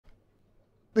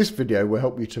This video will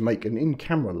help you to make an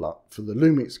in-camera LUT for the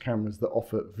Lumix cameras that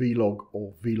offer V-Log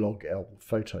or V-LogL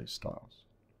photo styles.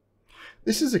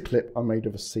 This is a clip I made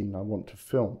of a scene I want to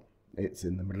film. It's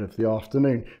in the middle of the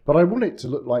afternoon, but I want it to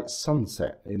look like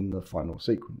sunset in the final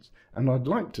sequence, and I'd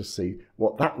like to see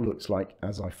what that looks like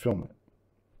as I film it.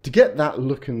 To get that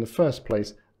look in the first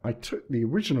place, I took the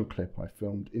original clip I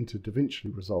filmed into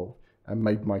DaVinci Resolve and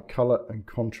made my colour and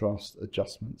contrast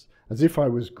adjustments as if I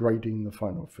was grading the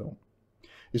final film.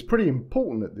 It's pretty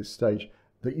important at this stage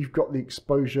that you've got the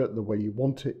exposure the way you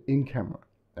want it in camera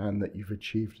and that you've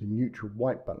achieved a neutral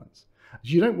white balance,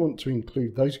 as you don't want to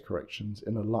include those corrections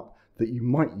in a LUT that you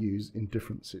might use in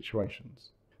different situations.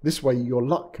 This way your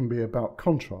LUT can be about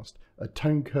contrast, a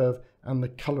tone curve and the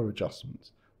colour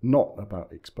adjustments, not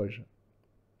about exposure.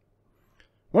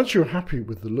 Once you're happy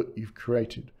with the look you've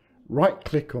created,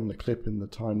 right-click on the clip in the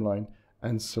timeline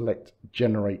and select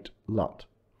Generate LUT.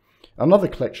 Another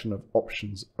collection of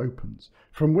options opens,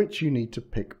 from which you need to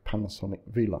pick Panasonic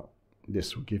V-LUT.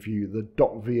 This will give you the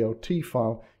 .vlt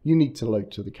file you need to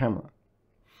load to the camera.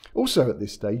 Also at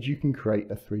this stage you can create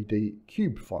a 3D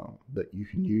cube file that you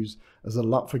can use as a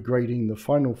LUT for grading the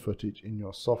final footage in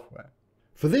your software.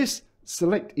 For this,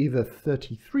 select either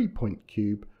 33-point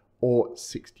cube or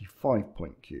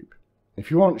 65-point cube. If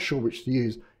you aren't sure which to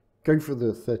use, go for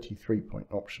the 33-point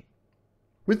option.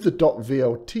 With the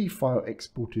 .vlt file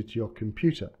exported to your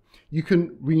computer, you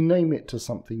can rename it to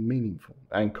something meaningful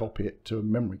and copy it to a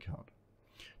memory card.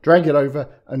 Drag it over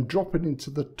and drop it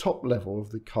into the top level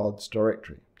of the card's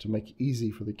directory to make it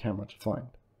easy for the camera to find.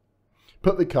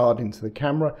 Put the card into the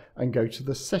camera and go to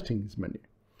the Settings menu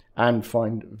and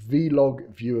find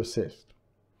V-Log View Assist.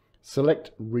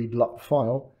 Select Read LUT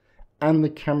File and the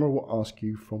camera will ask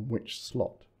you from which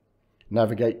slot.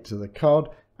 Navigate to the card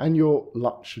and your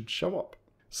LUT should show up.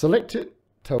 Select it,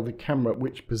 tell the camera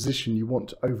which position you want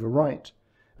to overwrite,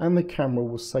 and the camera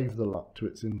will save the LUT to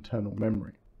its internal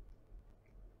memory.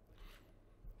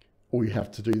 All you have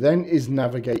to do then is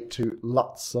navigate to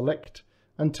LUT Select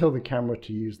and tell the camera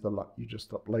to use the LUT you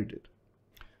just uploaded.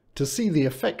 To see the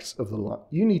effects of the LUT,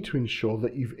 you need to ensure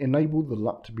that you've enabled the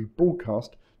LUT to be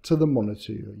broadcast to the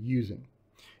monitor you're using.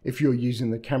 If you're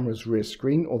using the camera's rear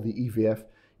screen or the EVF,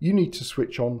 you need to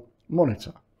switch on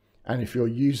Monitor. And if you're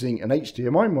using an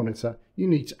HDMI monitor, you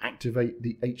need to activate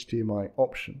the HDMI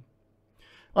option.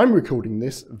 I'm recording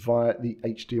this via the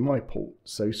HDMI port,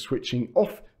 so switching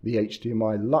off the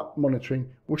HDMI LUT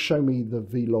monitoring will show me the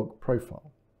V-Log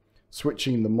profile.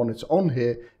 Switching the monitor on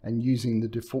here and using the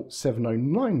default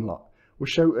 709 LUT will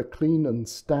show a clean and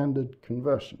standard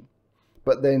conversion.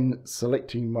 But then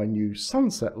selecting my new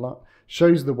Sunset LUT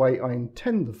shows the way I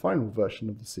intend the final version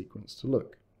of the sequence to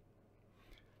look.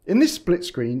 In this split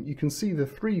screen, you can see the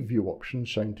three view options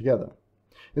shown together.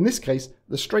 In this case,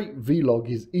 the straight V-Log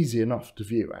is easy enough to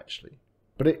view actually,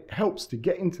 but it helps to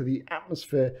get into the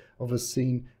atmosphere of a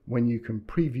scene when you can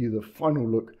preview the final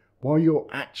look while you're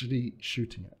actually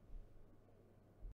shooting it.